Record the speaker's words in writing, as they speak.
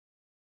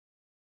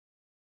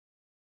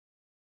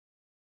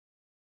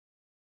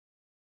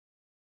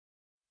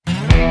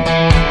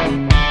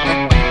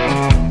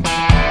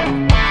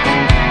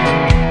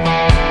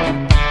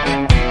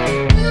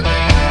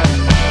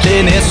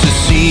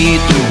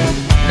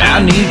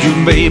I need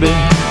you, baby.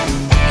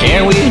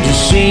 Can't wait to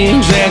see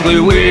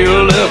exactly where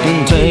you're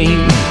looking, take.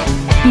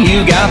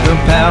 You got the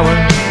power,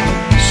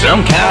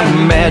 some kind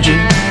of magic.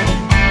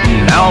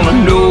 And all I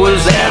know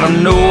is that I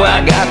know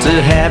I got to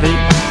have it.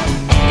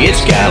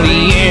 It's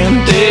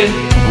caliente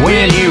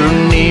when you're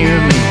near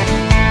me.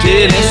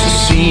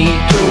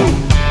 Necesito.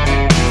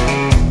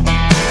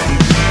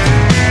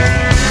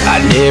 I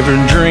never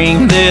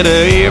dreamed that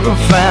I'd ever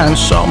find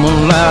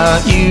someone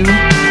like you.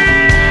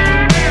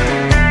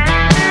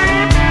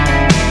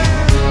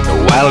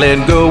 I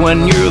let go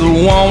when you're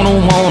the one I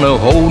wanna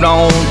hold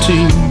on to.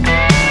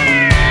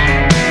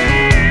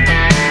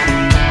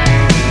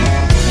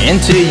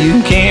 Until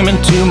you came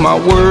into my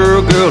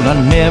world, girl, I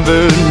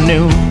never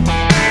knew.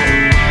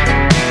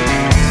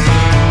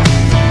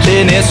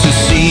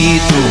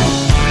 Necesito,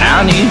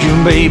 I need you,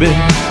 baby.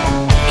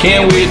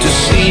 Can't wait to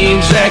see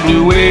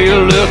exactly where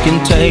you're looking,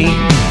 take.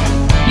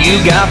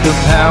 You got the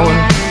power,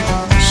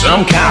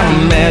 some kind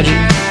of magic.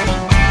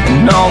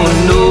 And all I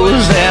know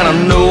is that I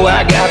know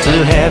I got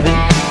to have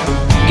it.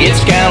 It's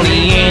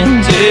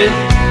caliente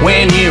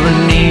when you're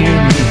near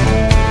me.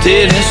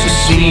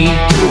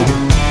 Necesito.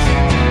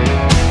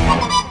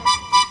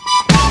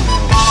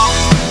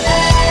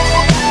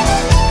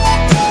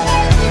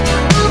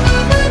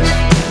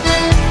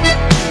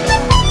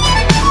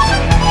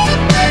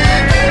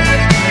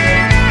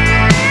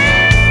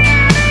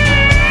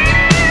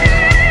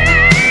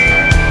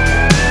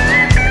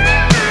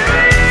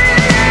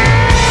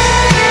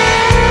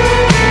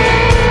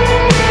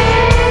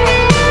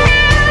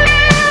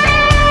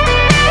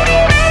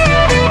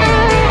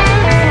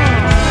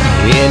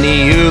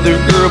 Any other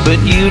girl but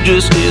you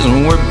just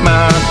isn't worth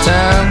my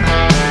time.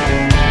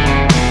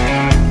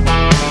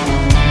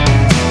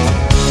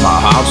 My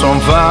heart's on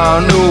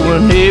fire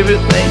knowing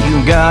everything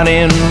you got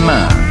in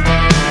mind.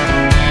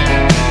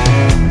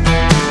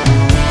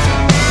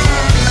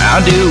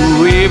 I'll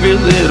do every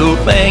little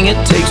thing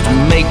it takes to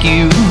make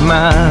you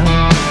mine.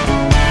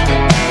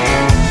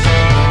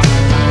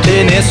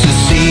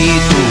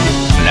 Necesito,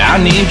 I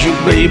need you,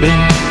 baby.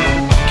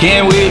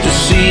 Can't wait to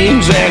see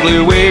exactly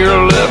where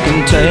you're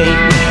looking, take.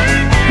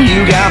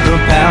 You got the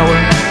power,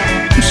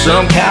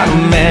 some kind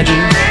of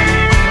magic.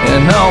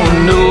 And all I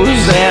know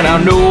is that I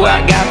know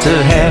I got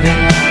to have it.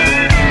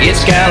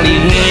 It's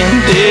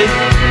caliente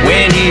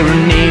when you're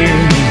near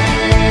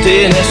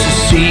me.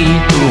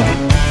 Necesito.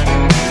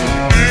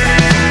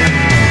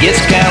 It's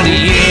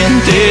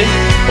caliente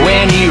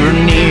when you're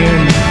near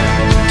me.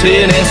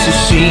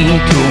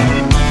 Necesito.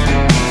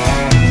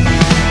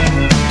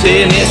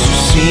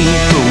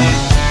 Necesito.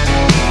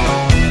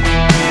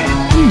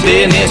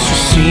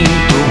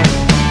 Necesito.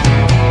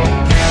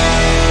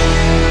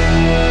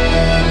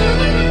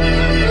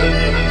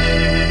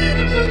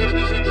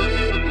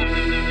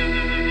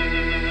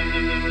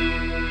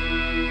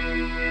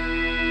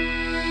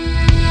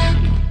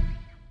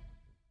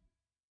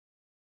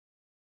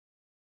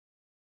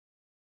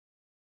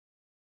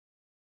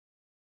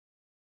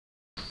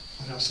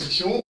 Première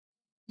section,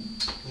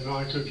 on démarre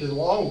avec le pied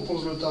droit, on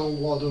pose le talon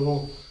droit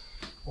devant,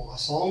 on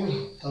rassemble,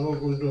 talon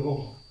gauche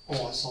devant,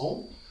 on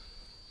rassemble.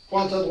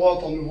 Pointe à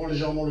droite en ouvrant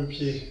légèrement le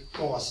pied,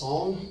 on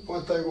rassemble.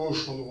 Pointe à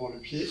gauche en ouvrant le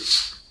pied,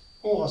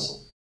 on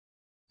rassemble.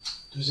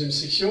 Deuxième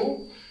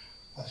section,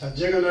 on va faire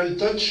diagonale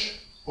touch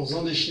en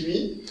faisant des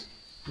chimies.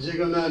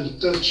 Diagonale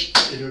touch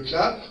et le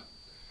clap.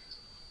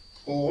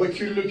 On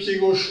recule le pied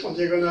gauche en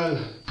diagonale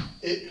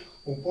et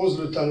on pose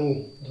le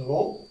talon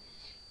devant.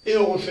 Et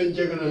on refait une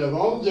diagonale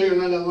avant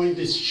avec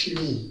des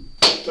chimies,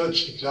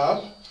 touch et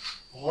clap.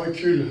 On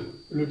recule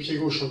le pied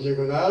gauche en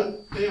diagonale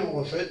et on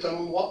refait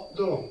talon droit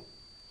devant.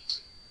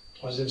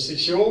 Troisième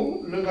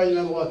section, le va-in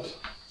à droite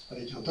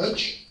avec un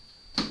touch,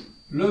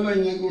 le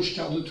va-in à gauche,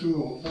 quart de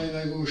tour, va-in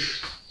à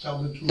gauche, quart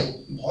de tour,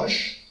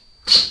 broche,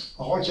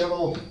 rock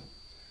avant,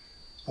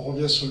 on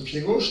revient sur le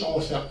pied gauche, on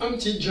va faire un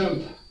petit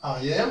jump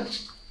arrière,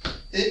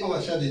 et on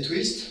va faire des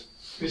twists,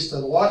 twist à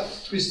droite,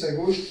 twist à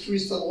gauche,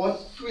 twist à droite,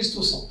 twist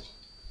au centre.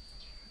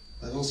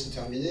 Maintenant c'est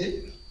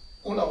terminé,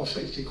 on la refait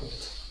avec les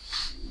comptes.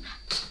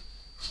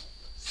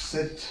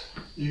 7,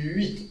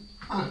 8,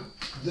 1,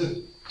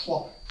 2,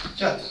 3,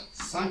 4,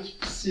 5,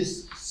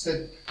 6,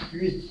 7,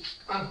 8,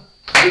 1,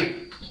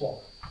 2,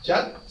 3,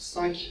 4,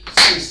 5,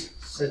 6,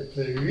 7,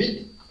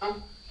 8, 1,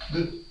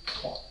 2,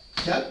 3,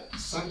 4,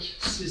 5,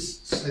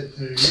 6, 7,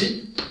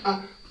 8,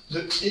 1,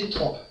 2 et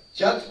 3,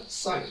 4,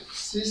 5,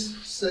 6,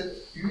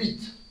 7,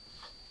 8.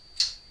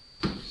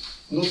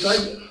 No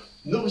time,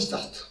 no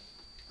restart.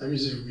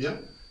 Amusez-vous bien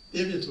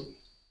et à bientôt.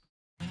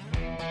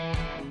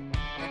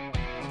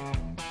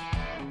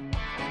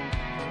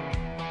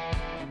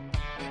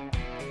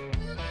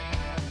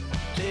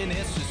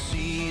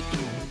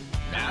 Necesito,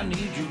 I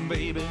need you,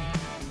 baby.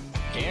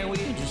 Can't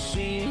wait to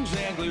see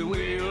exactly where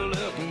you're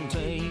looking,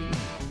 take.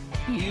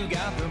 You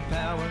got the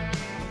power,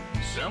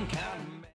 some kind.